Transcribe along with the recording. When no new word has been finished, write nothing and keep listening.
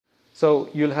So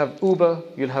you'll have Uber,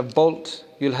 you'll have Bolt,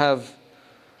 you'll have,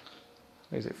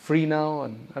 is it Free Now,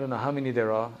 and I don't know how many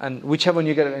there are, and whichever one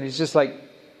you get, and it's just like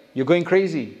you're going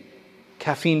crazy.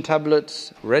 Caffeine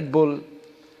tablets, Red Bull,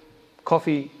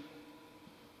 coffee,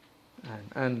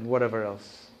 and whatever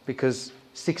else, because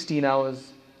 16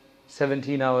 hours,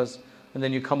 17 hours, and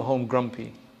then you come home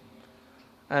grumpy,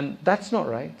 and that's not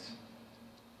right.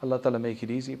 Allah Ta'ala make it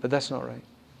easy, but that's not right.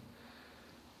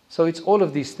 So it's all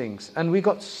of these things, and we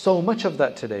got so much of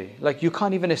that today. Like you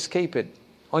can't even escape it.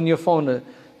 On your phone,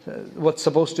 what's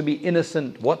supposed to be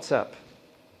innocent WhatsApp,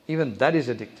 even that is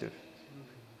addictive.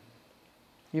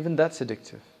 Even that's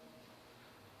addictive.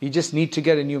 You just need to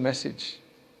get a new message.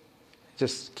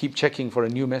 Just keep checking for a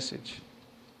new message,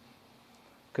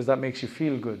 because that makes you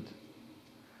feel good.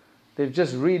 They've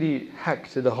just really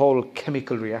hacked the whole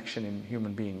chemical reaction in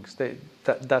human beings.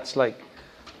 That's like,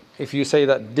 if you say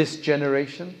that this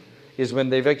generation is when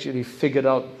they've actually figured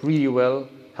out really well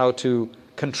how to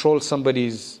control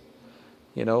somebody's,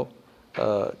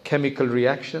 chemical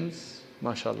reactions,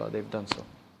 mashallah, they've done so.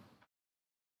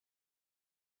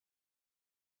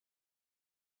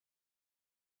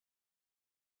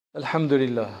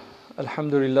 Alhamdulillah,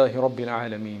 Alhamdulillahi Rabbil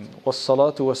Alameen,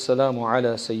 wassalatu wassalamu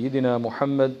ala Sayyidina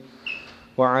Muhammad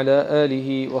wa ala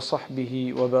alihi wa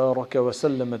sahbihi wa baraka wa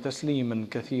sallama tasliman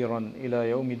kathiran ila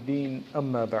yawmiddin,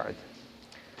 amma ba'd.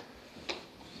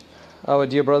 Our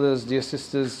dear brothers, dear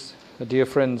sisters, dear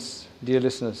friends, dear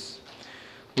listeners,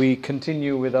 we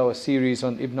continue with our series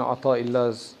on Ibn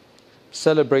Ata'illah's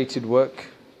celebrated work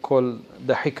called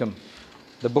the Hikam,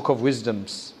 the Book of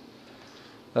Wisdoms.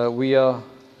 We are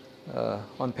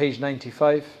on page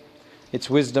 95. It's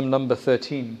wisdom number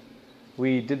 13.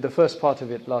 We did the first part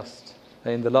of it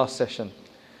in the last session.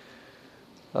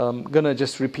 I'm going to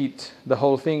just repeat the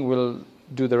whole thing. We'll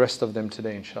do the rest of them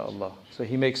today, inshallah. So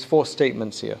he makes 4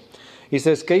 statements here. He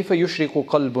says, كيف يشرق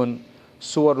قلب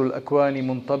صور الأكوان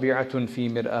منطبعة في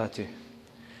مرآته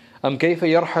أم كيف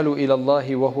يرحل إلى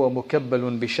الله وهو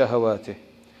مكبل بشهواته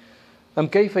أم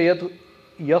كيف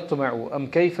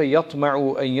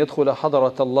يطمع أن يدخل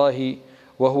حضرة الله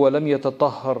وهو لم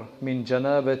يتطهر من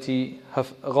جنابة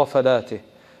غفلاته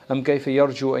أم كيف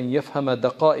يرجو أن يفهم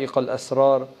دقائق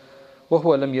الأسرار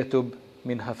وهو لم يتب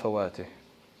من هفواته.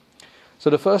 So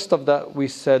the first of that we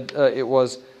said it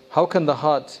was, how can the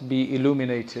heart be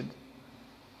illuminated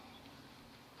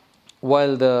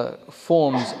while the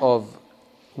forms of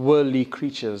worldly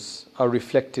creatures are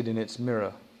reflected in its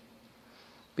mirror?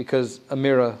 Because a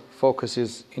mirror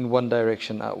focuses in one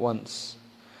direction at once.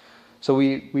 So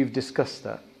we've discussed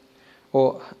that.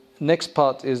 Or next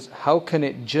part is, how can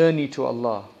it journey to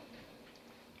Allah?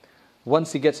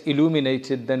 Once it gets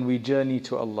illuminated, then we journey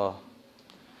to Allah.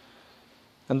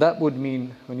 And that would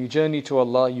mean when you journey to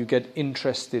Allah, you get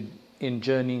interested in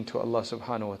journeying to Allah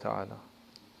subhanahu wa ta'ala.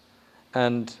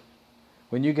 And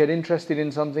when you get interested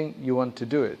in something, you want to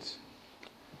do it.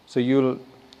 So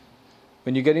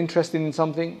when you get interested in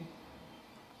something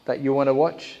that you want to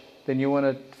watch, then you want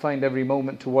to find every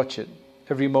moment to watch it,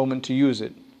 every moment to use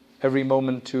it, every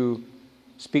moment to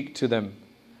speak to them,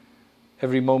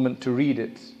 every moment to read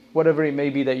it, whatever it may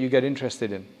be that you get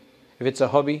interested in, if it's a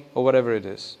hobby or whatever it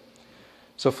is.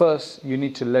 So first, you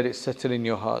need to let it settle in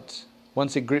your heart.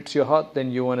 Once it grips your heart,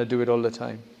 then you want to do it all the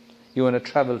time. You want to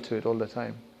travel to it all the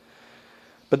time.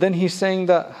 But then he's saying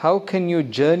that, how can you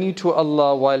journey to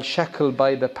Allah while shackled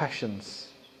by the passions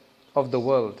of the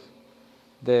world?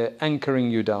 They're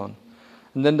anchoring you down.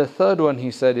 And then the third one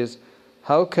he said is,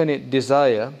 how can it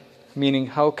desire, meaning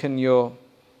how can your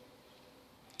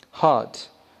heart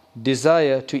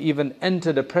desire to even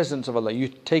enter the presence of Allah? You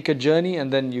take a journey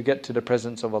and then you get to the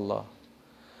presence of Allah.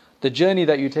 The journey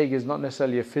that you take is not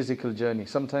necessarily a physical journey.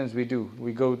 Sometimes we do.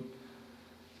 We go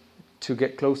to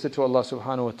get closer to Allah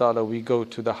subhanahu wa ta'ala, we go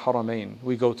to the Haramain,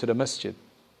 we go to the masjid,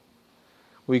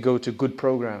 we go to good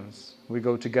programs, we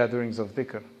go to gatherings of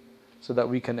dhikr, so that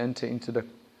we can enter into the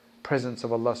presence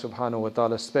of Allah subhanahu wa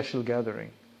ta'ala, special gathering,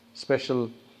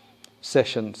 special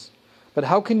sessions. But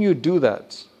how can you do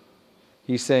that?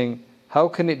 He's saying, how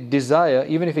can it desire,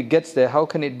 even if it gets there, how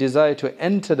can it desire to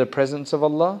enter the presence of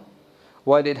Allah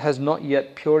while it has not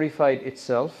yet purified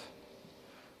itself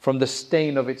from the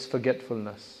stain of its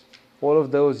forgetfulness? All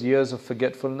of those years of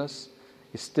forgetfulness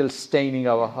is still staining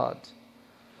our heart.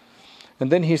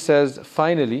 And then he says,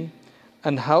 finally,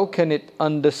 and how can it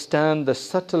understand the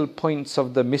subtle points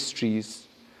of the mysteries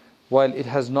while it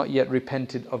has not yet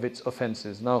repented of its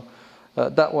offenses? Now,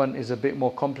 that one is a bit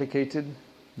more complicated.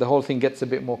 The whole thing gets a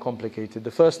bit more complicated. The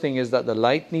first thing is that the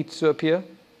light needs to appear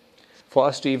for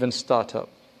us to even start up.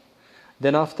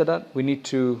 Then after that, we need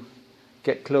to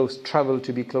get close, travel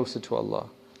to be closer to Allah.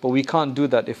 But we can't do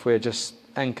that if we're just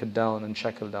anchored down and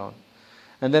shackled down.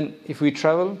 And then if we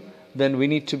travel, then we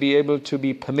need to be able to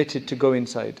be permitted to go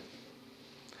inside.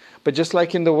 But just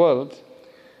like in the world,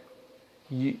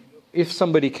 if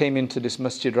somebody came into this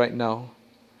masjid right now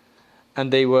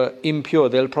and they were impure,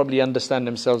 they'll probably understand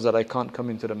themselves that I can't come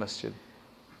into the masjid.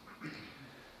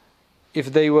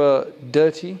 If they were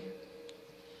dirty,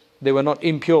 they were not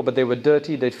impure but they were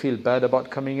dirty, they'd feel bad about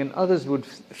coming in. Others would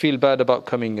feel bad about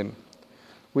coming in.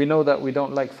 We know that we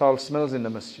don't like foul smells in the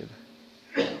masjid.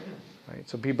 Right?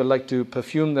 So people like to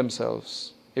perfume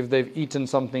themselves. If they've eaten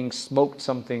something, smoked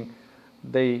something,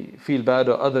 they feel bad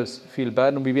or others feel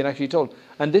bad, and we've been actually told.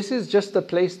 And this is just the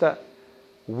place that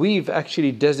we've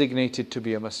actually designated to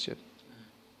be a masjid.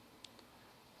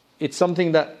 It's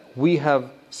something that we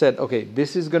have said, okay,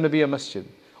 this is going to be a masjid,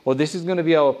 or this is going to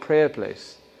be our prayer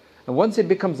place. And once it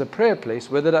becomes a prayer place,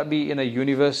 whether that be in a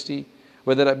university,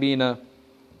 whether that be in a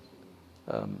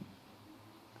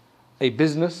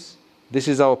business, this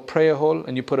is our prayer hall,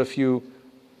 and you put a few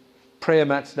prayer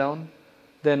mats down,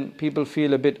 then people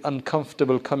feel a bit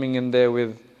uncomfortable coming in there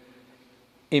with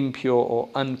impure or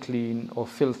unclean or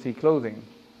filthy clothing,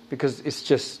 because it's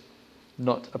just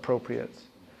not appropriate.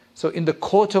 So in the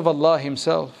court of Allah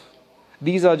Himself,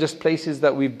 these are just places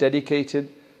that we've dedicated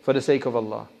for the sake of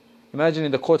Allah. Imagine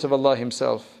in the court of Allah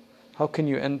Himself, how can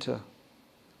you enter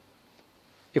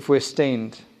if we're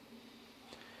stained?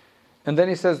 And then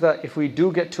He says that if we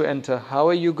do get to enter, how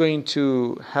are you going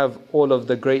to have all of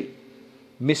the great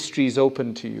mysteries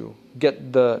open to you?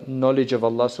 Get the knowledge of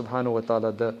Allah subhanahu wa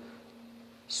ta'ala, the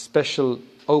special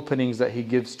openings that He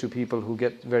gives to people who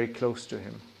get very close to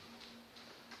Him.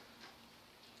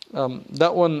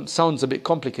 That one sounds a bit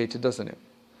complicated, doesn't it?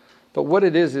 But what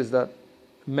it is that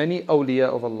many awliya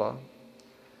of Allah,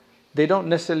 they don't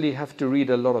necessarily have to read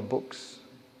a lot of books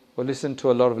or listen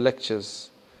to a lot of lectures.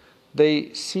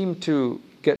 They seem to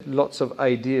get lots of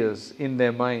ideas in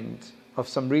their mind of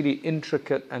some really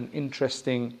intricate and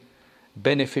interesting,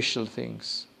 beneficial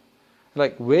things.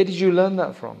 Like, where did you learn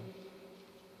that from?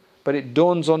 But it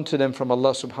dawns onto them from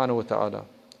Allah subhanahu wa ta'ala.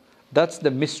 That's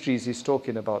the mysteries He's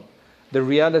talking about. The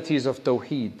realities of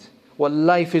Tawheed. What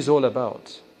life is all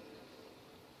about.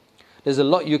 There's a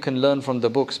lot you can learn from the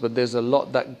books, but there's a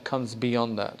lot that comes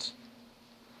beyond that.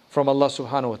 From Allah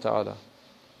subhanahu wa ta'ala.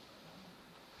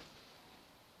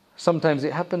 Sometimes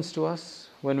it happens to us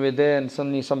when we're there and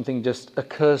suddenly something just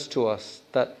occurs to us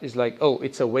that is like, oh,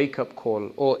 it's a wake-up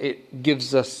call, or it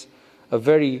gives us a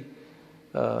very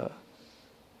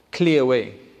clear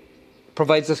way,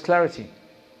 provides us clarity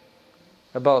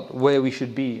about where we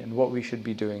should be and what we should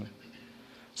be doing.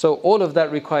 So all of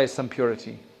that requires some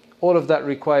purity. All of that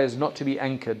requires not to be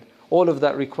anchored. All of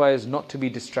that requires not to be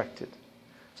distracted.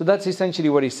 So that's essentially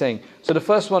what he's saying. So the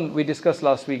first one we discussed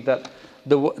last week, that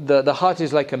the heart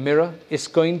is like a mirror. It's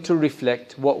going to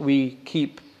reflect what we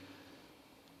keep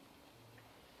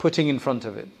putting in front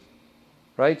of it.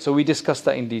 Right? So we discussed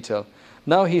that in detail.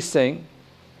 Now he's saying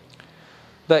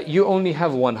that you only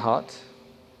have one heart,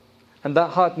 and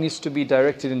that heart needs to be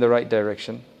directed in the right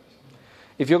direction.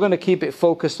 If you're going to keep it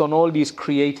focused on all these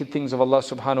created things of Allah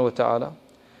subhanahu wa ta'ala,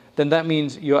 then that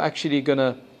means you're actually going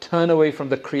to turn away from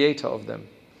the creator of them.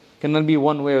 It can only be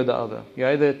one way or the other. You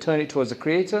either turn it towards the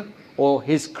creator or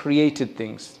His created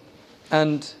things.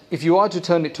 And if you are to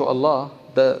turn it to Allah,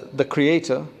 the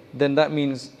creator, then that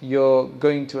means you're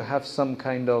going to have some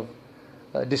kind of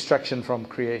distraction from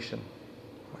creation.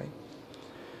 Right?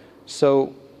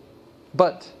 So,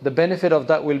 but the benefit of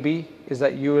that will be is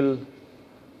that you will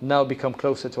now become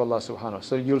closer to Allah subhanahu wa ta'ala.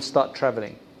 So you'll start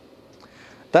traveling.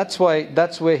 That's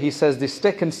where he says this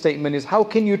second statement is, how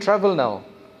can you travel now?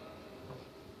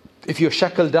 If you're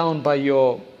shackled down by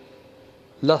your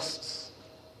lusts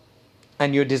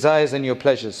and your desires and your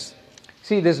pleasures.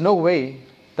 See, there's no way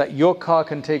that your car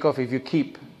can take off if you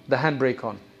keep the handbrake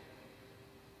on.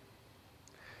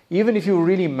 Even if you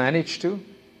really manage to,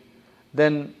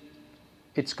 then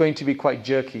it's going to be quite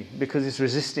jerky because it's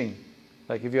resisting.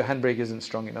 Like if your handbrake isn't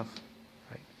strong enough,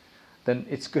 right, then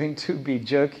it's going to be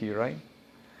jerky, right?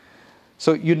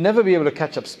 So you'd never be able to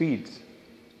catch up speed.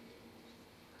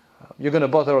 You're going to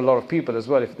bother a lot of people as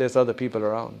well if there's other people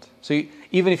around. So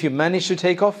even if you manage to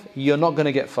take off, you're not going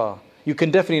to get far. You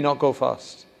can definitely not go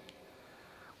fast.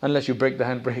 Unless you break the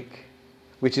handbrake,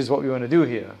 which is what we want to do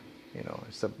here. You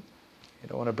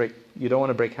don't want to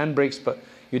break handbrakes, but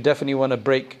you definitely want to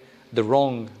break the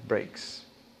wrong brakes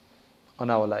on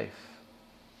our life.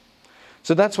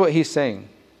 So that's what he's saying.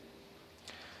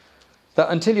 That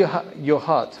until your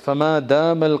heart, فَمَا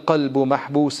دَامَ الْقَلْبُ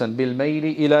مَحْبُوسًا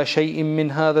بِالْمَيْلِ إِلَى شَيْءٍ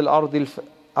مِّنْ هَذَا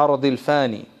الْأَرْضِ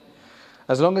الْفَانِ.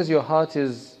 As long as your heart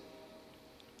is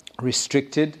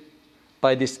restricted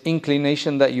by this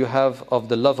inclination that you have of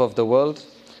the love of the world,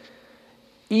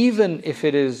 even if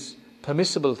it is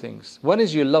permissible things. One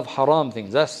is you love haram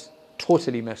things. That's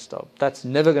totally messed up. That's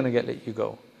never going to let you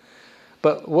go.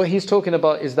 But what he's talking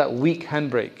about is that weak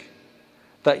handbrake.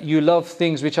 That you love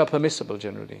things which are permissible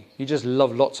generally. You just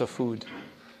love lots of food.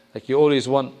 Like you always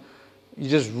want, you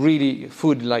just really,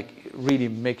 food like really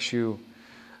makes you,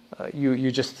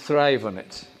 you just thrive on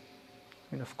it.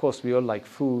 And of course we all like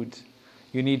food.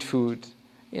 You need food.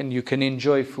 And you can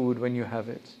enjoy food when you have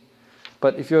it.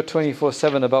 But if you're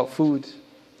 24/7 about food,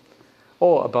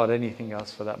 or about anything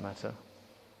else for that matter,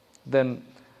 then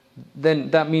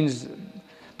that means,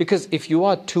 because if you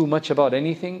are too much about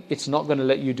anything, it's not going to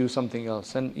let you do something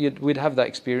else. And we'd have that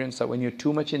experience that when you're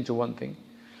too much into one thing.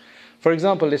 For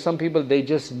example, there's some people, they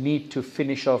just need to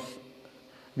finish off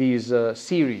these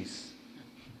series.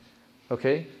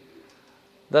 Okay?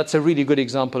 That's a really good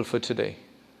example for today,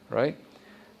 right?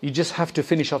 You just have to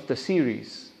finish off the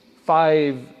series.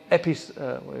 5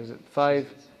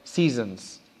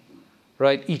 seasons,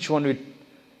 right? Each one with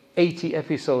 80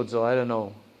 episodes, or I don't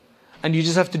know. And you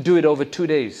just have to do it over 2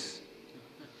 days.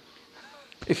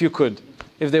 If you could.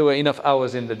 If there were enough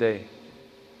hours in the day.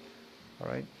 All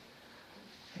right?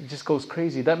 It just goes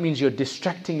crazy. That means you're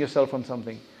distracting yourself from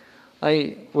something.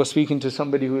 I was speaking to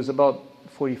somebody who is about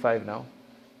 45 now.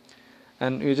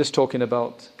 And we were just talking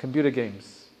about computer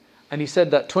games. And he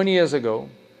said that 20 years ago,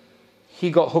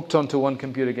 he got hooked onto one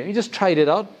computer game. He just tried it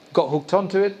out, got hooked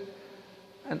onto it.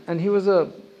 And he was a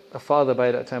father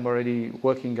by that time already,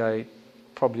 working guy,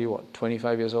 probably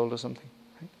 25 years old or something.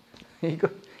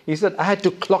 He said, I had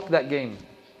to clock that game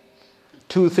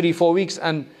 2, 3, 4 weeks,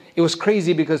 and it was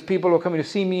crazy because people were coming to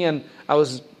see me and I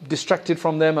was distracted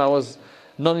from them, I was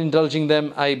not indulging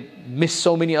them, I missed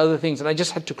so many other things, and I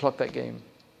just had to clock that game.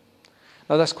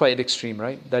 Now that's quite extreme,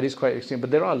 right? That is quite extreme,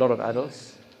 but there are a lot of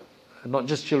adults, not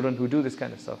just children, who do this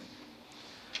kind of stuff.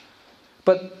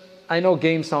 But I know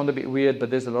games sound a bit weird, but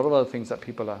there's a lot of other things that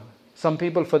people are. Some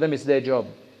people, for them, it's their job.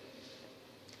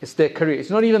 It's their career. It's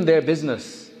not even their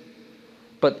business.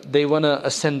 But they want to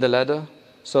ascend the ladder.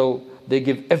 So they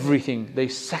give everything. They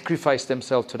sacrifice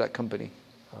themselves to that company.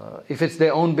 If it's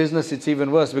their own business, it's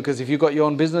even worse. Because if you've got your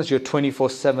own business, you're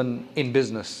 24/7 in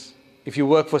business. If you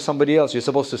work for somebody else, you're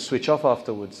supposed to switch off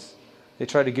afterwards. They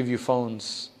try to give you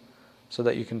phones so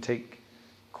that you can take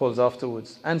calls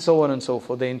afterwards. And so on and so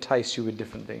forth. They entice you with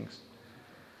different things.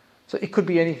 So it could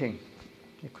be anything.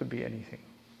 It could be anything.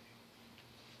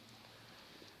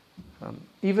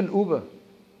 Even Uber.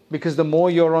 Because the more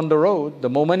you're on the road, the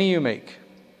more money you make.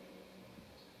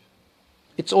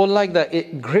 It's all like that.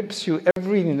 It grips you,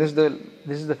 everything. This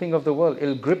is the thing of the world.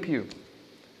 It'll grip you.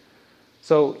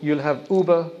 So you'll have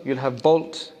Uber, you'll have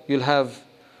Bolt, you'll have,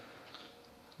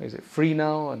 is it Free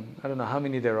Now? And I don't know how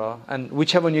many there are. And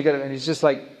whichever one you get, and it's just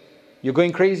like, you're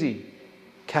going crazy.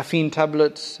 Caffeine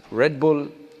tablets, Red Bull,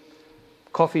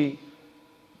 coffee,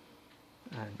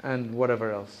 and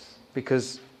whatever else.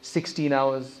 Because 16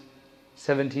 hours,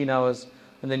 17 hours,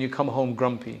 and then you come home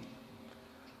grumpy.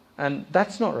 And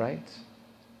that's not right.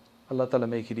 Allah Ta'ala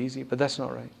make it easy, but that's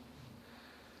not right.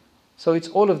 So it's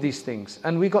all of these things.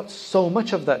 And we got so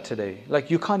much of that today. Like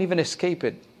you can't even escape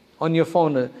it. On your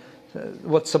phone,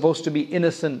 what's supposed to be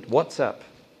innocent WhatsApp,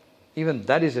 even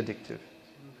that is addictive.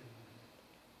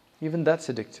 Even that's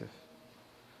addictive.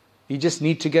 You just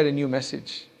need to get a new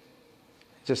message.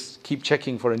 Just keep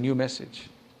checking for a new message.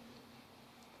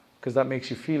 Because that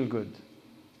makes you feel good.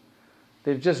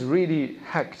 They've just really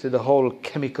hacked the whole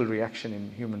chemical reaction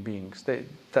in human beings.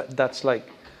 That's like,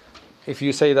 if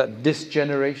you say that this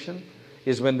generation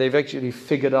is when they've actually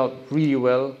figured out really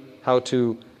well how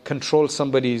to control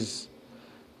somebody's,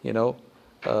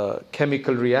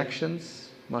 chemical reactions,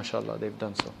 mashallah, they've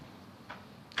done so.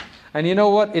 And you know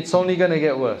what? It's only going to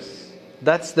get worse.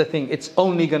 That's the thing. It's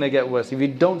only going to get worse. If you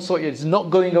don't sort it, it's not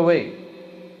going away.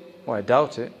 Well, I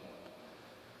doubt it.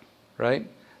 Right?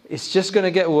 It's just going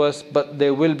to get worse, but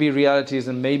there will be realities,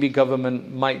 and maybe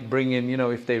government might bring in,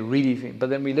 if they really think. But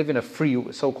then we live in a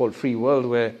free, so-called free world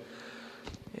where,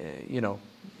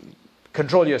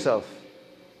 control yourself.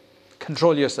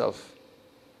 Control yourself.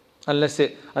 Unless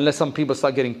some people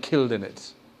start getting killed in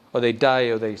it, or they die,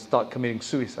 or they start committing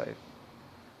suicide.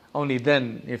 Only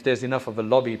then, if there's enough of a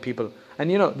lobby, people... And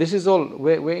this is all...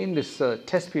 We're in this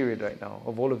test period right now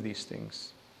of all of these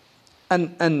things.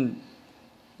 And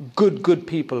good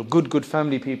people, good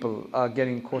family people are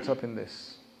getting caught up in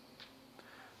this.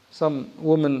 Some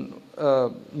woman,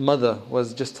 mother,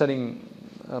 was just telling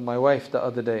my wife the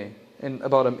other day,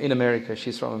 in America,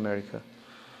 she's from America,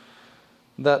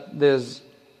 that there's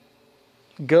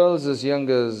girls as young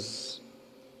as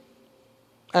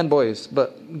and boys,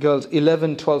 but girls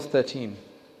 11, 12, 13.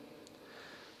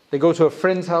 They go to a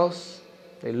friend's house,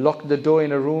 they lock the door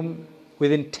in a room.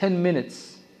 Within 10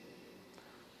 minutes,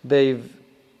 they've,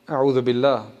 a'udhu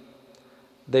billah,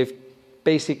 they've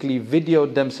basically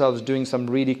videoed themselves doing some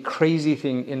really crazy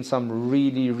thing in some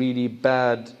really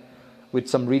bad, with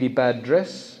some really bad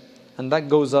dress. And that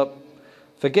goes up.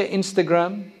 Forget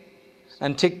Instagram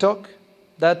and TikTok.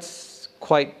 That's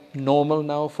quite normal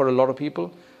now for a lot of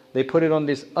people. They put it on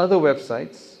these other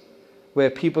websites where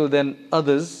people then,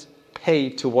 others, pay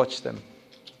to watch them.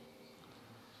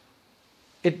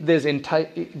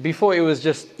 Before it was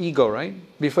just ego, right?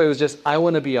 Before it was just, I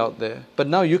want to be out there. But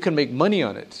now you can make money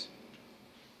on it.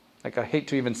 Like, I hate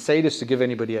to even say this to give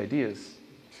anybody ideas.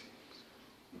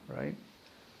 Right?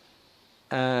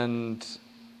 And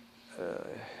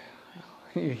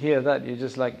you hear that, you're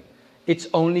just like, it's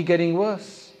only getting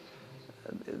worse.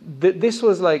 This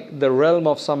was like the realm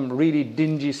of some really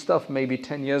dingy stuff maybe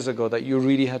 10 years ago that you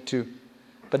really had to.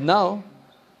 But now,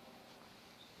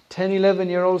 10,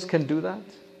 11-year-olds can do that.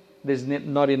 There's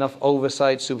not enough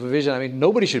oversight, supervision. I mean,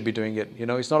 nobody should be doing it. You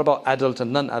know, it's not about adult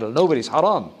and non-adult. Nobody's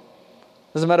haram.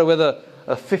 Doesn't matter whether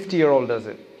a 50-year-old does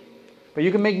it. But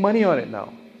you can make money on it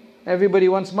now. Everybody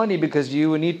wants money because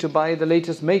you need to buy the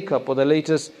latest makeup or the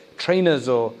latest trainers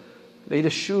or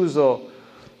latest shoes or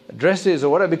dresses or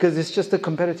whatever, because it's just a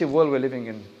competitive world we're living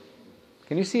in.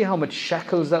 Can you see how much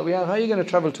shackles that we have? How are you going to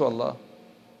travel to Allah?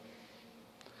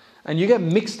 And you get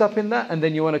mixed up in that, and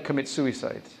then you want to commit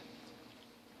suicide.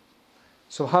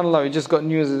 SubhanAllah, we just got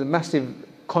news. There's a massive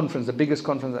conference, the biggest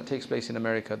conference that takes place in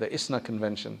America, the ISNA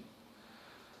convention.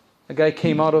 A guy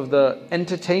came out of the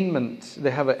entertainment.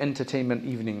 They have an entertainment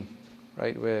evening,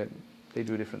 right, where they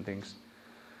do different things.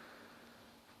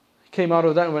 He came out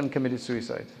of that and went and committed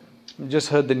suicide. Just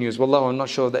heard the news. Wallah, I'm not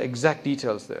sure of the exact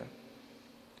details there.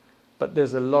 But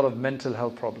there's a lot of mental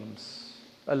health problems.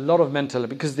 A lot of mental,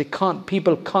 because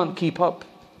people can't keep up.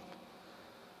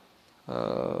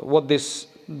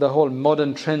 The whole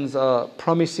modern trends are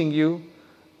promising you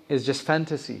is just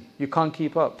fantasy. You can't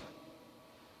keep up.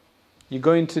 You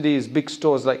go into these big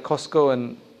stores like Costco,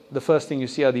 and the first thing you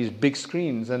see are these big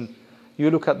screens, and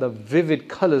you look at the vivid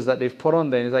colors that they've put on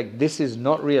there, and it's like, this is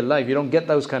not real life. You don't get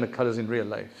those kind of colors in real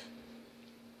life.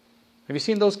 Have you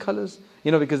seen those colors?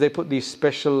 You know, because they put these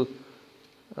special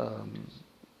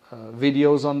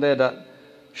videos on there that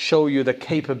show you the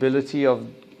capability of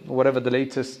whatever the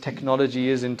latest technology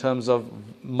is in terms of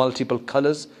multiple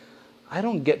colors. I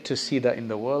don't get to see that in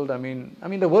the world. I mean,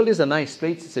 the world is a nice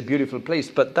place. It's a beautiful place,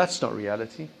 but that's not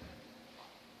reality.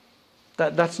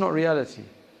 That's not reality.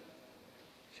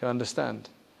 You understand?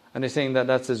 And they're saying that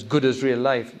that's as good as real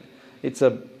life. It's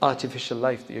an artificial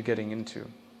life that you're getting into.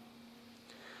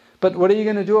 But what are you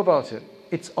going to do about it?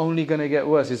 It's only going to get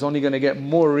worse. It's only going to get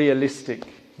more realistic,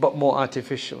 but more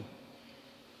artificial.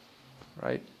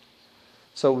 Right?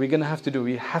 So we have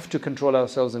to control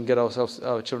ourselves and get our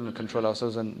children to control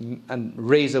ourselves and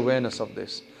raise awareness of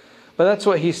this. But that's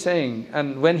what he's saying.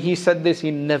 And when he said this,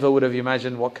 he never would have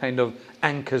imagined what kind of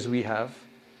anchors we have,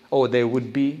 or there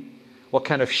would be, what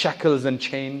kind of shackles and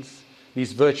chains,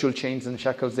 these virtual chains and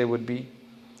shackles there would be.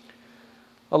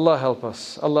 Allah help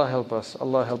us, Allah help us,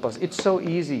 Allah help us. It's so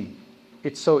easy.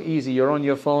 It's so easy. You're on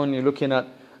your phone, you're looking at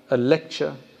a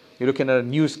lecture, you're looking at a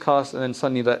newscast, and then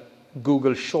suddenly that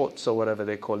Google Shorts or whatever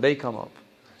they come up.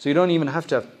 So you don't even have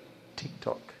to have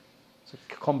TikTok. It's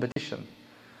a competition.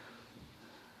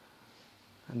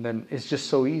 And then it's just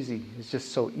so easy. It's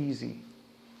just so easy.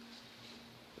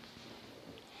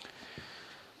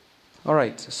 All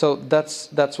right, so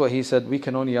that's what he said. We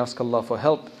can only ask Allah for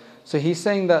help. So he's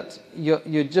saying that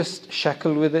you're just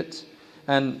shackled with it,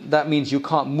 and that means you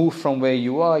can't move from where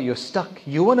you are. You're stuck.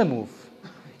 You want to move.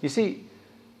 You see,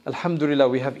 Alhamdulillah,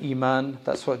 we have Iman.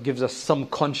 That's what gives us some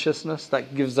consciousness.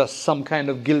 That gives us some kind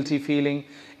of guilty feeling.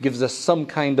 Gives us some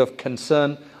kind of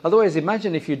concern. Otherwise,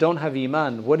 imagine if you don't have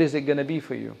Iman. What is it going to be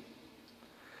for you?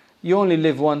 You only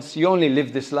live once. You only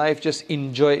live this life. Just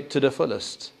enjoy it to the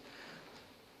fullest.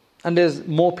 And there's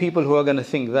more people who are going to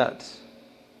think that,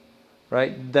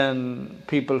 right, than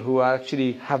people who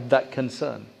actually have that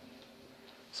concern.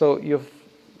 So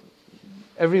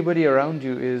everybody around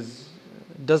you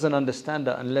doesn't understand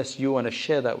that unless you want to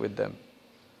share that with them.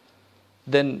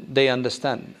 Then they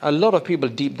understand. A lot of people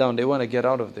deep down, they want to get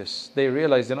out of this. They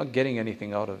realize they're not getting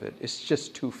anything out of it. It's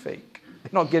just too fake. They're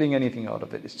not getting anything out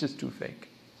of it. It's just too fake.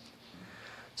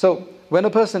 So when a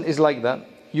person is like that,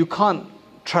 you can't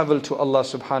travel to Allah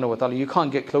subhanahu wa ta'ala. You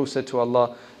can't get closer to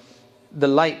Allah. The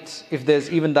light, if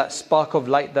there's even that spark of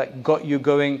light that got you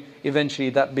going, eventually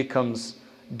that becomes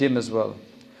dim as well.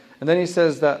 And then he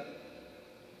says that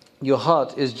your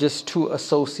heart is just too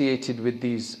associated with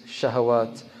these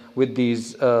shahawat, with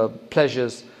these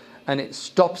pleasures, and it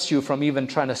stops you from even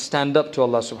trying to stand up to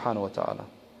Allah subhanahu wa ta'ala.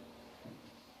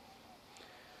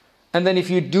 And then if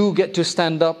you do get to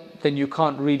stand up, then you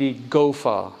can't really go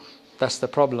far. That's the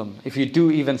problem. If you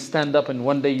do even stand up and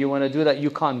one day you want to do that, you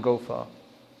can't go far.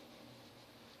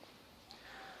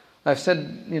 I've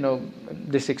said,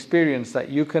 this experience that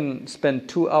you can spend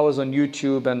 2 hours on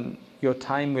YouTube and your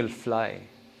time will fly.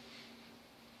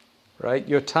 Right?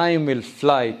 Your time will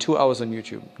fly 2 hours on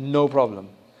YouTube. No problem.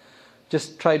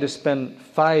 Just try to spend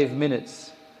 5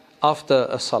 minutes after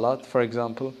a salat, for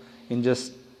example, in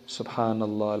just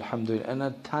Subhanallah, Alhamdulillah. And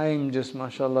that time just,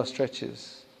 mashallah,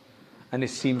 stretches. And it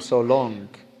seems so long.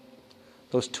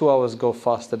 Those 2 hours go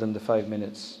faster than the 5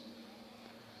 minutes.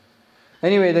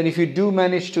 Anyway, then if you do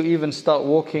manage to even start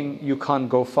walking, you can't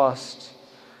go fast.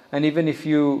 And even if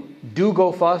you do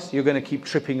go fast, you're going to keep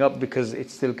tripping up because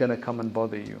it's still going to come and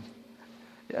bother you.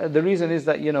 The reason is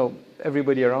that,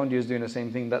 everybody around you is doing the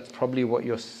same thing. That's probably what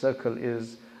your circle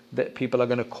is. That people are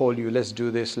going to call you, let's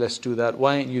do this, let's do that.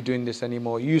 Why aren't you doing this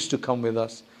anymore? You used to come with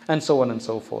us. And so on and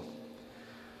so forth.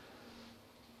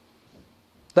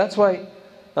 That's why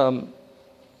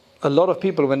a lot of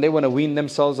people, when they want to wean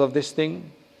themselves of this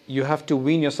thing, you have to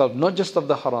wean yourself not just of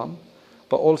the haram,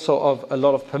 but also of a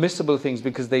lot of permissible things,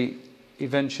 because they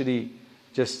eventually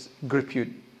just grip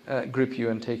you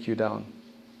and take you down.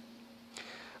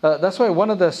 That's why one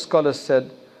of the scholars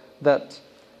said that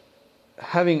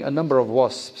having a number of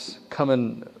wasps come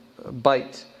and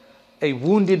bite a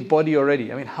wounded body already,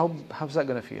 how's that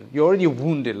going to feel? You're already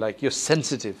wounded, like you're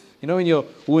sensitive. When you're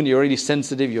wounded, you're already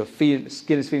sensitive, your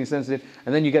skin is feeling sensitive,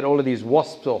 and then you get all of these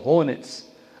wasps or hornets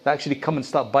that actually come and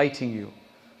start biting you.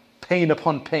 Pain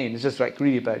upon pain. It's just like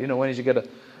really bad. When you get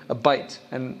a bite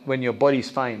and when your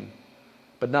body's fine,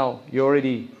 but now you're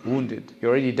already wounded, you're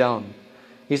already down.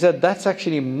 He said that's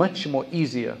actually much more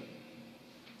easier,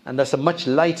 and that's a much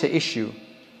lighter issue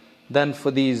than for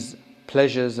these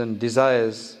pleasures and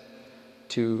desires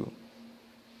to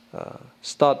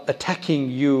start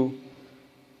attacking your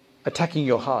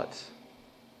heart,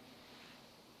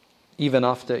 even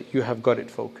after you have got it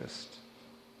focused.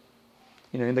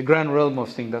 In the grand realm of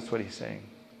things, that's what he's saying.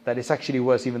 That it's actually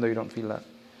worse even though you don't feel that.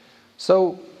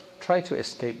 So try to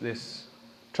escape this.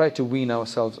 Try to wean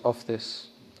ourselves off this,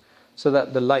 so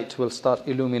that the light will start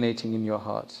illuminating in your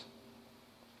heart.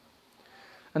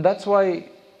 And that's why,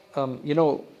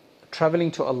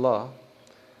 traveling to Allah,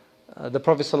 the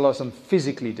Prophet ﷺ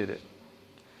physically did it.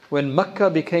 When Makkah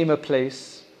became a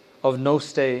place of no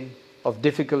stay, of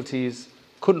difficulties,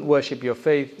 couldn't worship your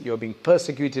faith, you're being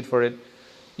persecuted for it,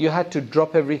 you had to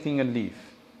drop everything and leave.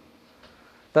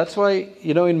 That's why,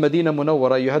 in Medina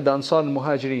Munawwara, you had the Ansar and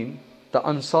Muhajirin. The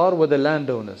Ansar were the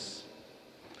landowners.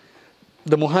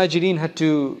 The Muhajirin had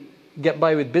to get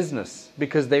by with business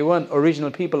because they weren't original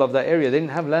people of that area. They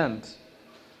didn't have land.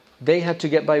 They had to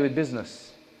get by with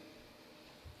business.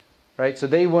 Right? So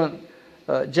they weren't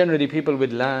generally people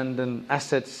with land and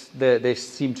assets. They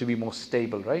seem to be more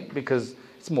stable, right? Because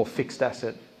it's more fixed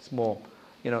asset. It's more,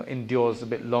 endures a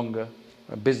bit longer.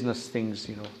 Business things,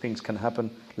 things can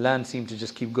happen. Land seems to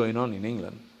just keep going on in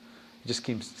England. It just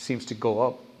seems to go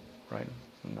up, right?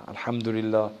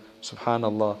 Alhamdulillah,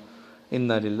 Subhanallah,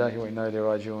 Inna lillahi wa inna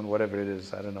ilayhi raji'un, whatever it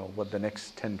is. I don't know what the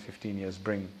next 10, 15 years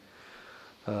bring.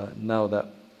 Now that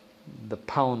the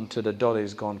pound to the dollar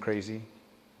is gone crazy,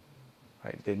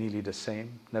 right? They're nearly the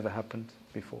same. Never happened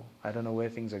before. I don't know where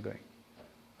things are going.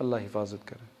 Allah hifazat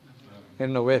kare. I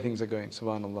don't know where things are going,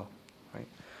 Subhanallah. Right?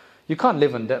 You can't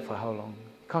live in debt for how long?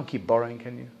 You can't keep borrowing,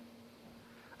 can you?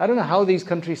 I don't know how these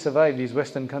countries survive, these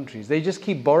Western countries. They just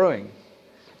keep borrowing.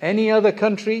 Any other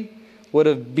country would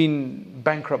have been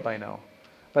bankrupt by now.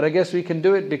 But I guess we can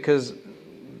do it because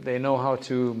they know how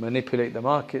to manipulate the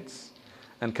markets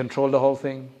and control the whole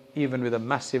thing. Even with a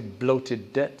massive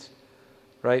bloated debt,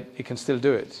 right? You can still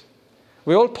do it.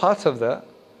 We're all part of that.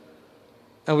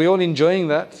 And we're all enjoying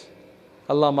that.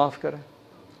 Allah maaf kare.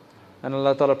 And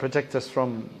Allah Ta'ala protect us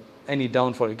from any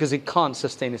downfall, because it can't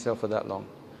sustain itself for that long.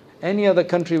 Any other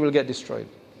country will get destroyed.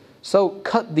 So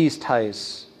cut these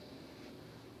ties.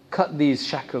 Cut these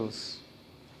shackles.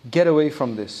 Get away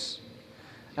from this.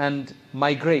 And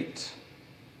migrate.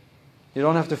 You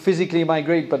don't have to physically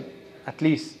migrate, but at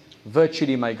least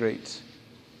virtually migrate.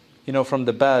 From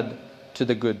the bad to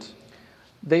the good.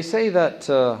 They say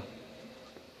that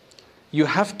you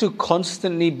have to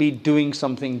constantly be doing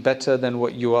something better than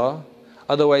what you are.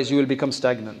 Otherwise you will become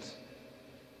stagnant.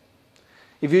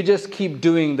 If you just keep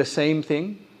doing the same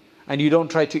thing and you don't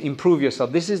try to improve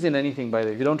yourself, this is in anything by the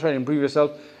way, if you don't try to improve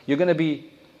yourself, you're going to be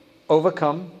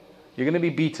overcome, you're going to be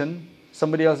beaten,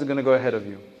 somebody else is going to go ahead of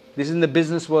you. This is in the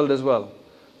business world as well.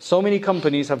 So many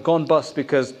companies have gone bust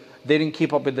because they didn't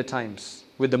keep up with the times,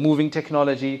 with the moving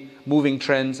technology, moving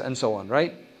trends, and so on,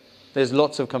 right? There's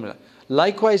lots of companies.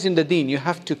 Likewise in the deen, you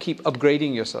have to keep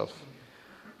upgrading yourself.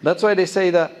 That's why they say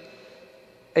that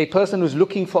a person who's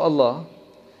looking for Allah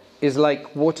is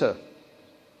like water.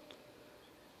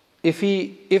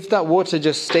 If that water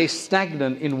just stays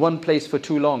stagnant in one place for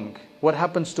too long, what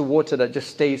happens to water that just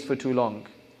stays for too long?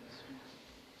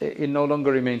 It no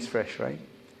longer remains fresh, right?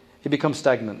 It becomes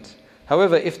stagnant.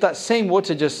 However, if that same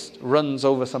water just runs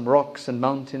over some rocks and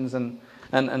mountains and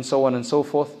so on and so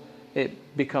forth,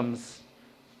 it becomes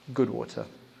good water.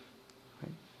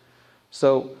 Right?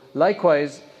 So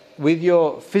likewise, with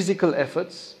your physical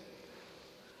efforts,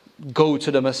 go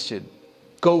to the masjid.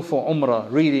 Go for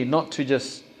umrah, really, not to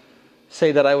just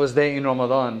say that I was there in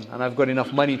Ramadan and I've got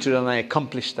enough money to and I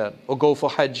accomplished that. Or go for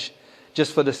hajj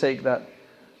just for the sake that,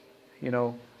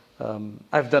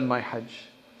 I've done my hajj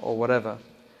or whatever.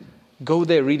 Go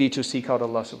there really to seek out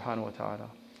Allah subhanahu wa ta'ala.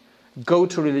 Go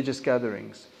to religious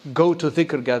gatherings. Go to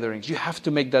dhikr gatherings. You have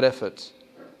to make that effort.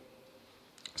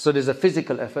 So there's a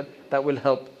physical effort that will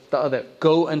help the other.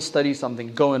 Go and study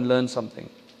something. Go and learn something.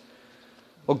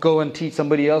 Or go and teach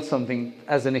somebody else something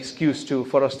as an excuse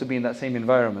for us to be in that same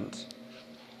environment.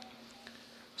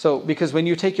 So, because when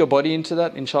you take your body into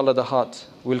that, inshallah the heart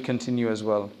will continue as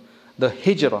well. The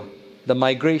hijrah, the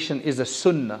migration, is a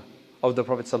sunnah of the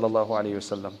Prophet sallallahu alaihi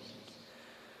wasallam.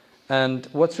 And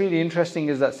what's really interesting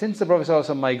is that since the Prophet sallallahu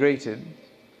alaihi wasallam migrated,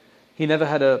 he never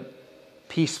had a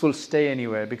peaceful stay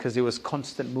anywhere because there was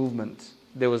constant movement.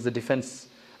 There was the defense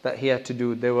that he had to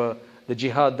do. There were the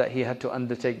jihad that he had to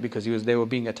undertake because they were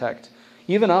being attacked.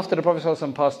 Even after the Prophet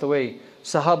ﷺ passed away,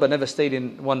 Sahaba never stayed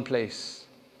in one place.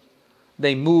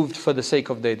 They moved for the sake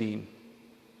of their deen.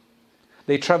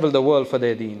 They traveled the world for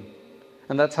their deen.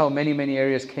 And that's how many, many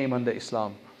areas came under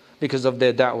Islam. Because of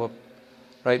their da'wah,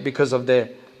 right? Because of their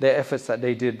efforts that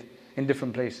they did in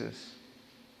different places.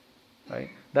 Right?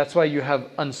 That's why you have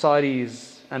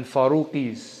Ansaris and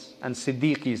Faruqis and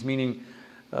Siddiqis, meaning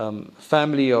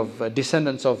family of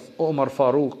descendants of Umar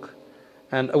Farooq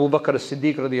and Abu Bakr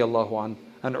as-Siddiq radiyallahu an,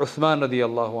 and Uthman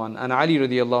radiyallahu an, and Ali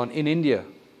radiyallahu an in India,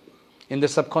 in the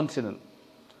subcontinent.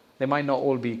 They might not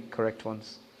all be correct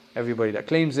ones, everybody that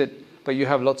claims it, but you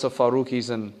have lots of Faruqis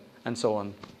and so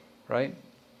on, right?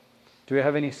 Do we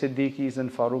have any Siddiqis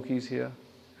and Faruqis here?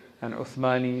 And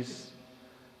Uthmanis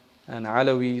and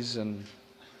Alawis and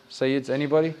Sayyids,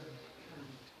 anybody?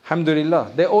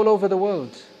 Alhamdulillah, they're all over the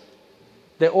world.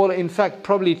 They're all, in fact,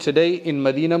 probably today in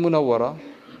Medina Munawwara.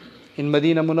 In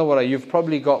Medina Munawwara, you've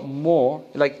probably got more,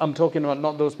 like I'm talking about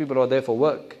not those people who are there for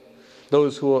work,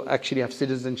 those who actually have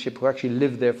citizenship, who actually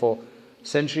live there for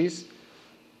centuries.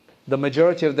 The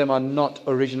majority of them are not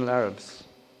original Arabs.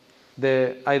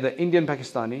 They're either Indian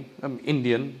Pakistani,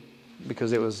 Indian,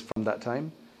 because it was from that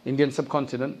time, Indian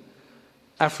subcontinent,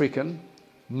 African,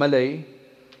 Malay,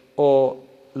 or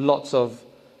lots of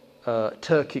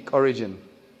Turkic origin.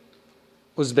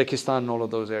 Uzbekistan and all of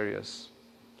those areas.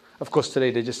 Of course,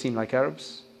 today they just seem like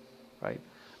Arabs, right?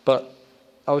 But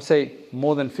I would say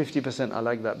more than 50% are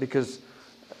like that because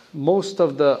most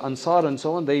of the Ansar and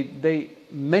so on,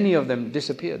 many of them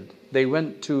disappeared. They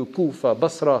went to Kufa,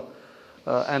 Basra,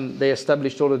 and they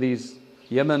established all of these,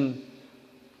 Yemen,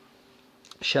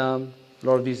 Sham, a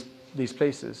lot of these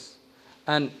places,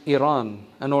 and Iran,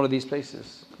 and all of these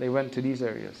places. They went to these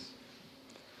areas.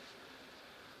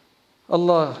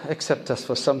 Allah accept us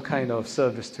for some kind of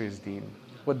service to His deen.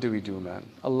 What do we do, man?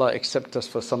 Allah accept us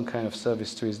for some kind of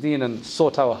service to His deen and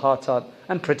sort our heart out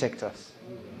and protect us.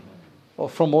 Or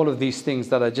from all of these things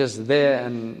that are just there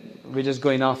and we're just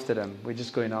going after them. We're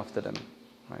just going after them,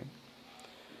 right?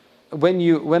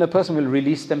 When a person will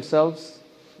release themselves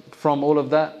from all of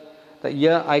that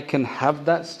yeah, I can have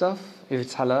that stuff if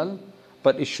it's halal,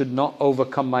 but it should not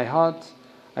overcome my heart.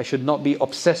 I should not be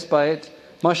obsessed by it.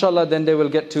 MashaAllah, then they will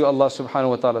get to Allah subhanahu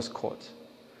wa ta'ala's court.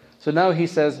 So now he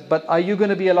says, but are you going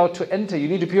to be allowed to enter? You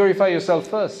need to purify yourself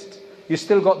first. You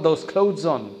still got those clothes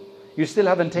on. You still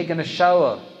haven't taken a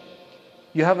shower.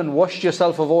 You haven't washed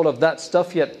yourself of all of that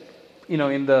stuff yet,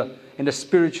 in the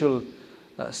spiritual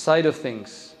side of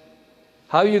things.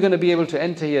 How are you going to be able to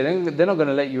enter here? They're not going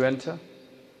to let you enter.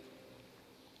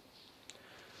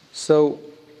 So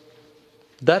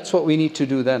that's what we need to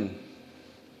do then.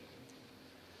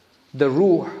 The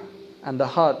ruh and the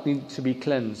heart need to be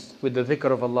cleansed with the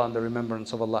dhikr of Allah and the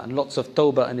remembrance of Allah and lots of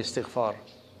tawbah and istighfar.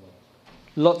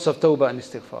 Lots of tawbah and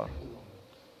istighfar.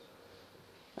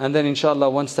 And then inshallah,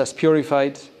 once that's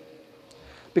purified,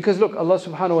 because look, Allah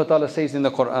subhanahu wa ta'ala says in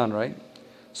the Quran, right?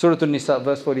 Surah An-Nisa,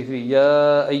 verse 43.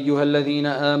 يَا أَيُّهَا الَّذِينَ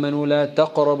آمَنُوا لَا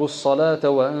تَقْرَبُوا الصَّلَاةَ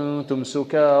وَأَنْتُمْ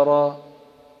سُكَارَى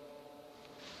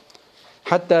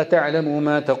حتى تعلموا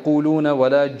ما تقولون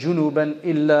ولا جنبا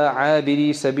إلا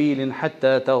عابري سبيل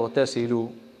حتى تغتسلوا.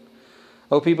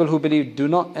 O people who believe, do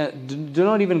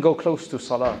not even go close to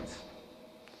salat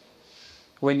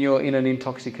when you're in an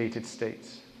intoxicated state.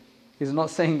 He's not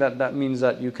saying that means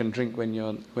that you can drink when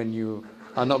you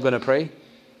are not going to pray,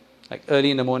 like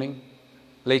early in the morning,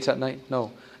 late at night.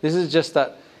 No, this is just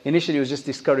that initially it was just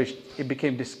discouraged. It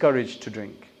became discouraged to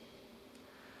drink.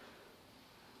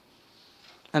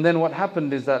 And then what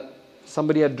happened is that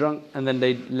somebody had drunk and then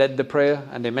they led the prayer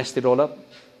and they messed it all up.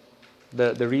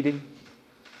 The reading.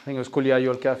 I think it was Qul Ya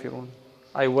Ayyuhal Kafirun.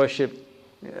 I worship.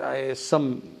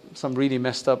 Some reading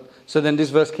messed up. So then this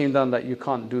verse came down that you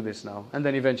can't do this now. And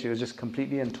then eventually it was just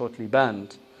completely and totally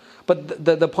banned. But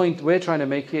the point we're trying to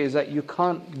make here is that you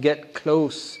can't get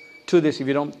close to this if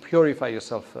you don't purify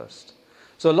yourself first.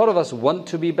 So a lot of us want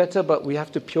to be better, but we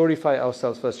have to purify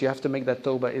ourselves first. You have to make that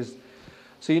tawbah.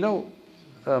 So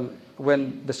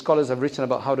when the scholars have written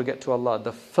about how to get to Allah,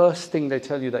 the first thing they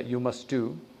tell you that you must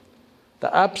do,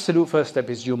 the absolute first step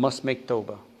is you must make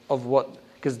tawbah of what,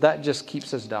 because that just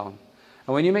keeps us down.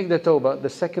 And when you make the tawbah, the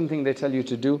second thing they tell you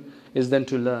to do is then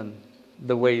to learn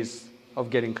the ways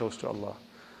of getting close to Allah.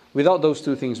 Without those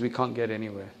two things, we can't get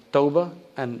anywhere. Tawbah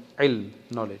and ilm,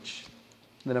 knowledge.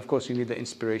 Then of course you need the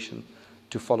inspiration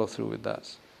to follow through with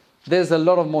that. There's a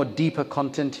lot of more deeper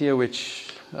content here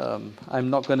which I'm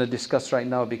not going to discuss right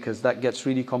now because that gets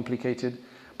really complicated.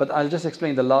 But I'll just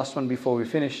explain the last one before we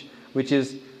finish, which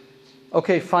is,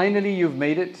 okay, finally you've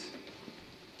made it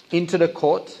into the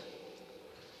court,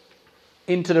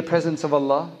 into the presence of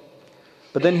Allah.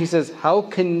 But then he says, how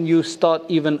can you start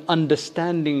even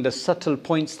understanding the subtle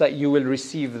points that you will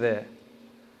receive there?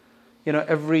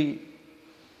 Every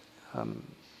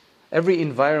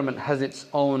environment has its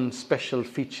own special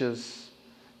features.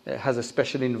 It has a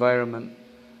special environment,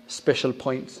 special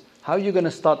points. How are you going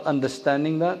to start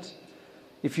understanding that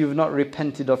if you've not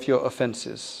repented of your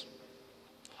offenses?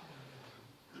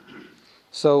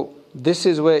 So this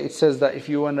is where it says that if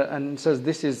you want to, and it says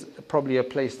this is probably a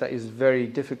place that is very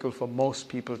difficult for most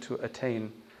people to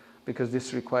attain because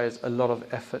this requires a lot of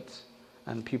effort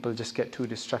and people just get too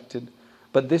distracted.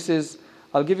 But this is,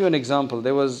 I'll give you an example.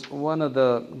 There was one of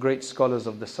the great scholars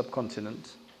of the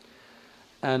subcontinent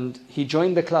and he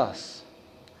joined the class.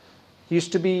 He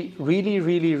used to be really,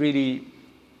 really, really,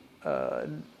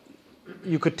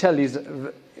 you could tell he's,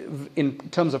 in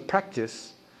terms of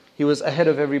practice, he was ahead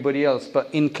of everybody else.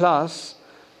 But in class,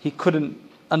 he couldn't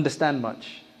understand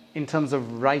much in terms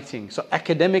of writing. So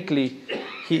academically,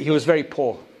 he was very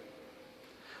poor.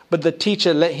 But the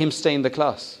teacher let him stay in the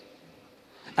class.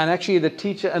 And actually the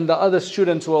teacher and the other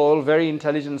students were all very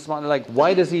intelligent and smart. Like,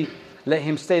 why does he let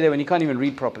him stay there when he can't even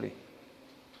read properly?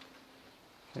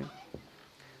 Okay.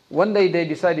 One day they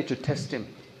decided to test him.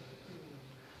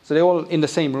 So they're all in the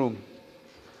same room.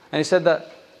 And he said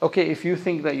that, okay, if you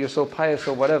think that you're so pious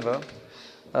or whatever,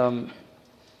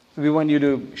 we want you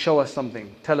to show us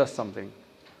something, tell us something.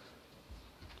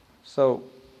 So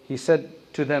he said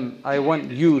to them, I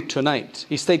want you tonight.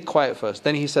 He stayed quiet first.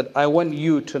 Then he said, I want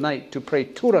you tonight to pray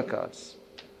 2 rakats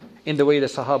in the way the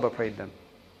Sahaba prayed them.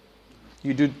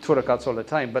 You do 2 rakats all the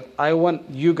time, but I want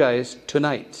you guys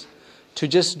tonight to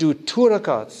just do 2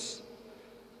 rakats.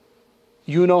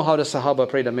 You know how the Sahaba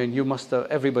prayed. I mean,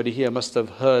 everybody here must have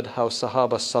heard how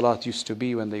Sahaba's salat used to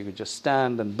be when they would just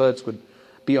stand and birds would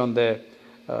be on there.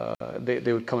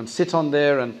 They would come and sit on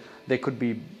there and they could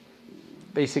be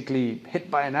basically hit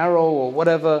by an arrow or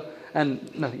whatever. And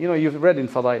you've read in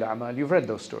Fadail A'mal, you've read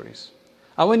those stories.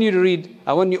 I want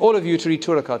all of you to read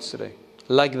 2 rakats today,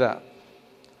 like that.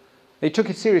 They took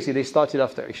it seriously. They started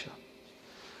after Isha.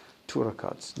 2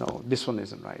 rakats. No, this one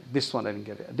isn't right. This one I didn't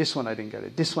get it. This one I didn't get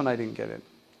it. This one I didn't get it.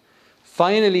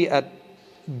 Finally,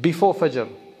 before Fajr,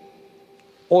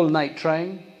 all night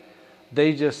trying,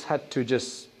 they just had to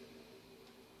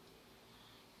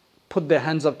put their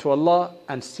hands up to Allah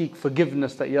and seek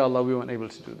forgiveness that, Ya Allah, we weren't able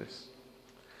to do this.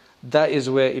 That is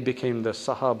where it became the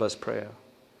Sahaba's prayer.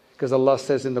 Because Allah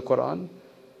says in the Quran,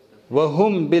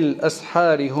 وَهُمْ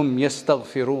بِالْأَسْحَارِ هُمْ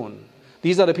يَسْتَغْفِرُونَ.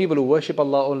 These are the people who worship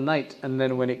Allah all night, and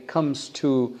then when it comes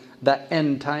to that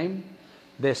end time,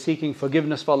 they're seeking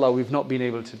forgiveness for Allah. We've not been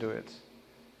able to do it.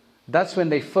 That's when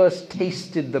they first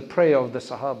tasted the prayer of the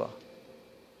Sahaba.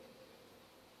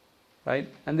 Right?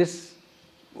 And this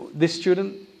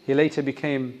student, he later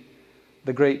became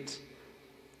the great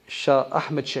Shah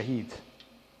Ahmed Shaheed,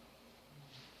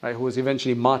 right, who was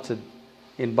eventually martyred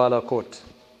in Balakot.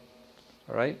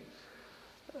 All right?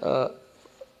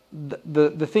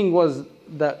 the thing was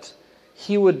that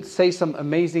he would say some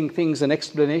amazing things and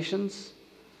explanations,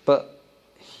 but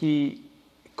he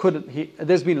couldn't.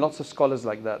 There's been lots of scholars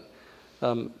like that.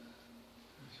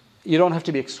 You don't have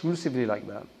to be exclusively like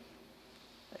that.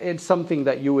 It's something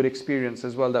that you would experience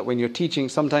as well, that when you're teaching,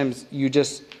 sometimes you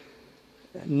just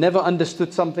never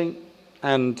understood something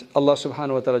and Allah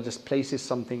subhanahu wa ta'ala just places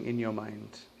something in your mind.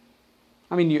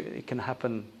 I mean, it can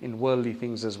happen in worldly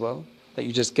things as well, that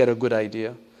you just get a good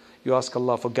idea. You ask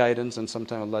Allah for guidance and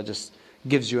sometimes Allah just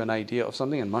gives you an idea of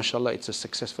something and mashallah, it's a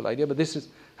successful idea. But this is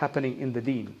happening in the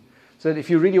deen. So that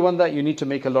if you really want that, you need to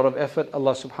make a lot of effort.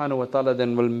 Allah subhanahu wa ta'ala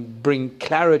then will bring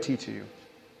clarity to you.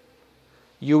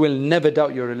 You will never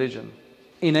doubt your religion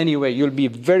in any way. You'll be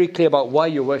very clear about why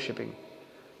you're worshipping.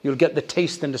 You'll get the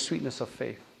taste and the sweetness of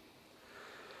faith.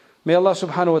 May Allah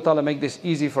subhanahu wa ta'ala make this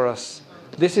easy for us.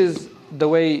 This is the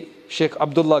way Sheikh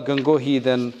Abdullah Gangohi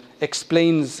then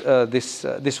explains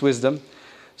this wisdom.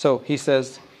 So he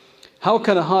says, how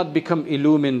can a heart become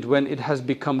illumined when it has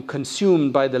become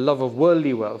consumed by the love of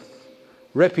worldly wealth,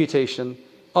 reputation,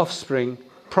 offspring,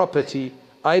 property,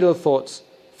 idle thoughts,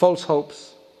 false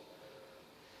hopes?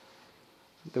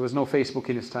 There was no Facebook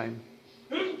in his time.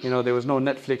 There was no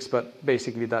Netflix, but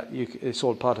basically it's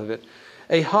all part of it.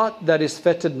 A heart that is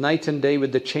fettered night and day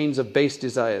with the chains of base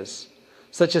desires,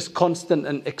 such as constant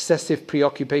and excessive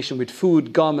preoccupation with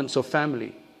food, garments, or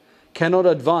family, cannot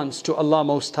advance to Allah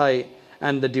Most High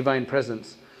and the Divine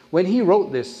Presence. When he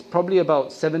wrote this, probably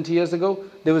about 70 years ago,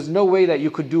 there was no way that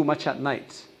you could do much at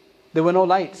night. There were no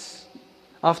lights.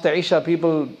 After Isha,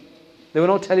 there were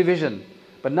no television.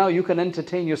 But now you can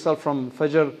entertain yourself from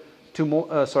Fajr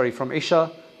from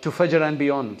Isha to Fajr and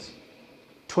beyond,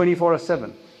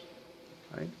 24/7.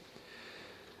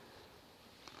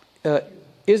 Right?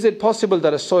 Is it possible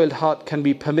that a soiled heart can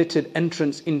be permitted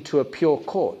entrance into a pure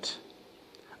court?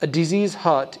 A diseased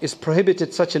heart is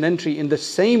prohibited such an entry in the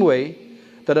same way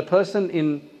that a person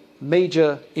in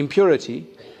major impurity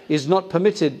is not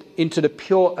permitted into the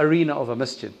pure arena of a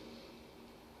masjid.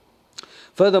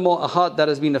 Furthermore, a heart that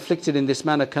has been afflicted in this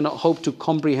manner cannot hope to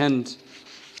comprehend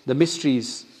the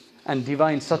mysteries and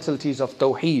divine subtleties of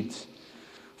Tawheed.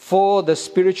 For the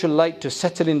spiritual light to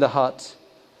settle in the heart,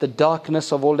 the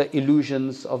darkness of all the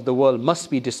illusions of the world must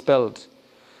be dispelled.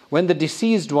 When the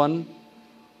deceased one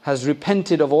has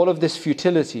repented of all of this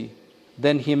futility,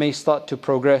 then he may start to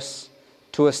progress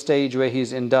to a stage where he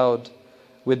is endowed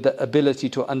with the ability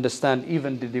to understand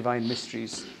even the divine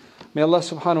mysteries. May Allah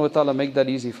subhanahu wa ta'ala make that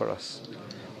easy for us.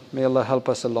 May Allah help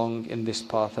us along in this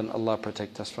path and Allah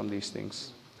protect us from these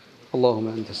things.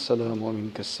 Allahumma anta as-salam wa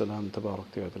minka as-salam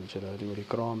tabarakta ya dhal jalali wal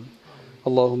ikram.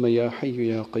 Allahumma ya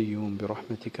hayyu ya qayyum bi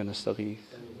rahmatika nastaghith.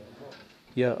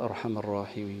 Ya arhamar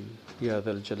rahimin. Ya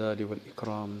dhal jalali wal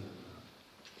ikram.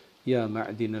 Ya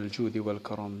ma'din al-judi wal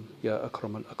karam. Ya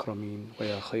akram al-akramin wa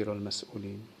ya khayr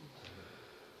al-mas'ulin.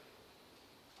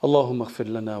 Allahumma ighfir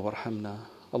lana warhamna.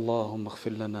 Allahumma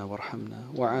ighfir lana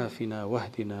warhamna. Wa'afina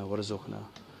wahdina warzuqna.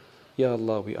 Ya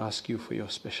Allah, we ask you for your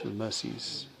special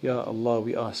mercies. Ya Allah,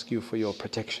 we ask you for your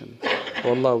protection.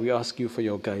 Oh Allah, we ask you for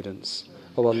your guidance.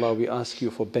 Oh Allah, we ask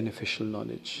you for beneficial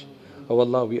knowledge. Oh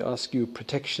Allah, we ask you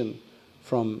protection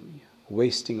from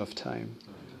wasting of time.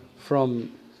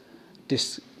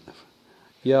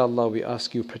 Ya Allah, we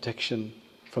ask you protection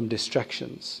from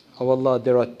distractions. Oh Allah,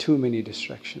 there are too many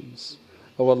distractions.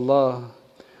 Oh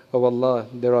Allah,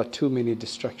 there are too many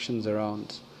distractions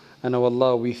around. And oh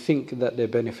Allah, we think that they're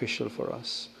beneficial for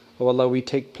us. Oh Allah, we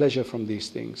take pleasure from these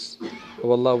things.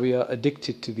 Oh Allah, we are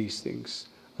addicted to these things.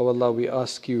 Oh Allah, we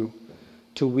ask you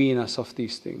to wean us off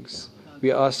these things.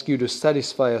 We ask you to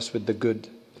satisfy us with the good.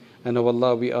 And oh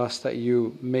Allah, we ask that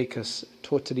you make us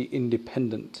totally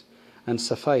independent and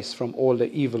suffice from all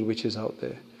the evil which is out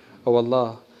there. Oh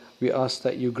Allah, we ask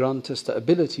that you grant us the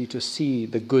ability to see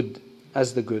the good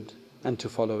as the good and to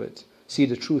follow it. See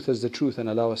the truth as the truth and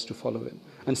allow us to follow it.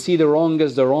 And see the wrong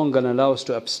as the wrong and allow us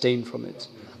to abstain from it.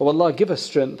 Oh Allah, give us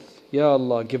strength. Ya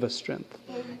Allah, give us strength.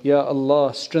 Ya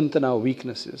Allah, strengthen our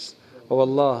weaknesses. Oh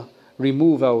Allah,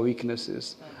 remove our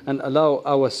weaknesses and allow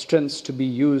our strengths to be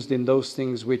used in those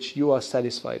things which you are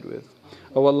satisfied with.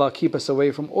 Oh Allah, keep us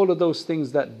away from all of those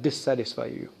things that dissatisfy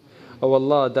you. Oh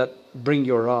Allah, that bring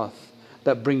your wrath,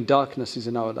 that bring darknesses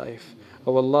in our life.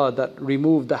 Oh Allah, that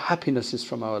remove the happinesses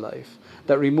from our life,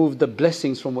 that remove the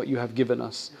blessings from what you have given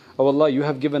us. Oh Allah, you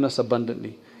have given us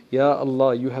abundantly. Ya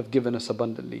Allah, you have given us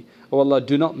abundantly. Oh Allah,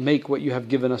 do not make what you have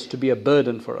given us to be a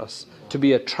burden for us, to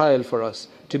be a trial for us,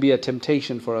 to be a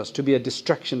temptation for us, to be a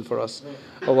distraction for us.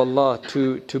 Oh Allah,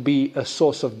 to be a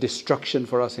source of destruction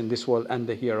for us in this world and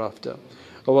the hereafter.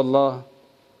 Oh Allah,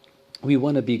 we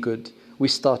want to be good. we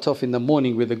start off in the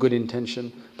morning with a good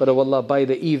intention, but oh Allah, by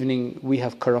the evening we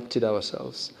have corrupted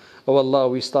ourselves. Oh Allah,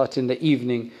 we start in the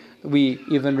evening, we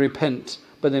even repent,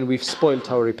 but then we've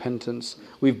spoilt our repentance.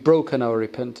 We've broken our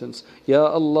repentance. Ya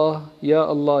Allah,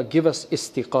 give us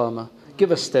istiqamah.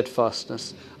 Give us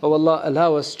steadfastness. Oh Allah,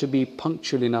 allow us to be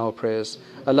punctual in our prayers.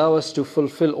 Allow us to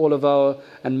fulfill all of our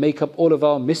and make up all of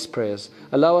our misprayers.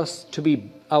 Allow us to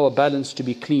be, our balance to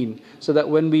be clean, so that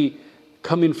when we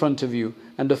come in front of you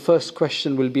and the first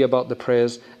question will be about the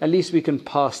prayers, at least we can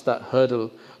pass that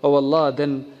hurdle. Oh Allah,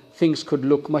 then things could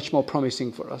look much more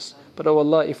promising for us. But oh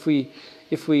Allah, if we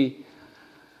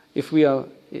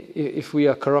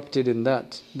are corrupted in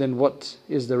that, then what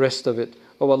is the rest of it?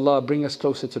 Oh Allah, bring us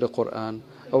closer to the Quran.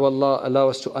 Oh Allah, allow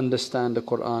us to understand the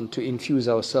Quran, to infuse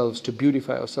ourselves, to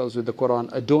beautify ourselves with the Quran,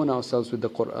 adorn ourselves with the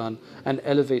Quran, and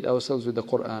elevate ourselves with the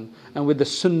Quran and with the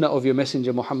Sunnah of your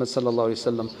Messenger Muhammad sallallahu alaihi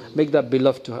wasallam. Make that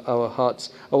beloved to our hearts.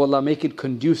 Oh Allah, make it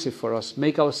conducive for us.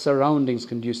 Make our surroundings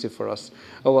conducive for us.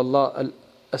 Oh Allah,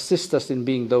 assist us in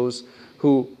being those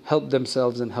who help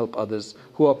themselves and help others,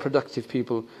 who are productive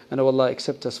people. And oh Allah,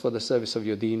 accept us for the service of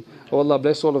your deen. Oh Allah,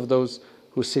 bless all of those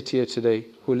who sit here today,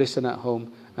 who listen at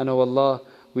home. And oh Allah,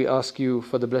 we ask you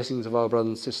for the blessings of our brothers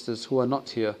and sisters who are not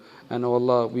here. And oh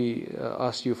Allah, we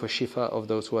ask you for shifa of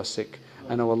those who are sick.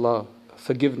 And oh Allah,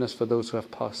 forgiveness for those who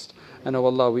have passed. And oh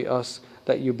Allah, we ask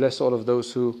that you bless all of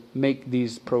those who make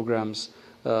these programs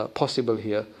possible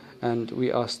here. And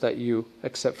we ask that you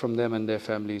accept from them and their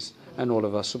families and all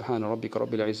of us. Subhana rabbika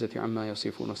rabbil izzati amma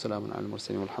yasifun wa salamun ala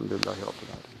al-mursalin walhamdulillahi rabbil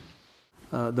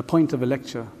alamin. The point of a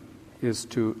lecture is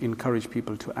to encourage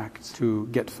people to act, to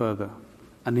get further,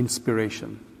 an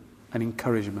inspiration, an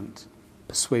encouragement,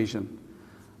 persuasion.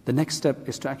 The next step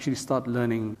is to actually start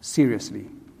learning seriously,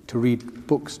 to read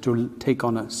books, to take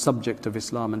on a subject of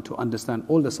Islam and to understand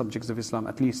all the subjects of Islam,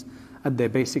 at least at their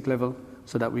basic level,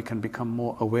 so that we can become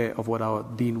more aware of what our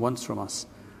deen wants from us.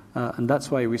 And that's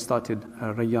why we started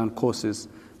Rayyan courses,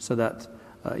 so that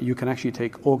you can actually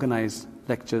take organized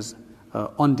lectures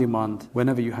on demand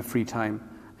whenever you have free time,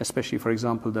 especially, for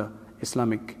example, the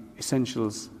Islamic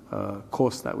Essentials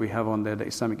course that we have on there, the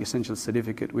Islamic Essentials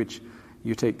Certificate, which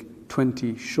you take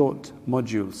 20 short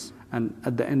modules, and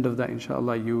at the end of that,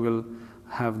 inshallah, you will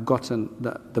have gotten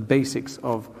the basics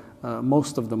of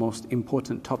most of the most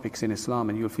important topics in Islam,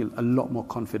 and you'll feel a lot more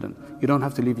confident. You don't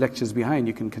have to leave lectures behind.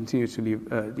 You can continue to leave,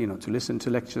 to listen to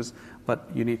lectures, but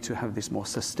you need to have this more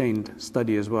sustained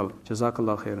study as well.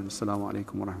 Jazakallah khairan. Assalamu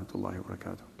alaikum wa rahmatullahi wa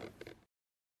barakatuh.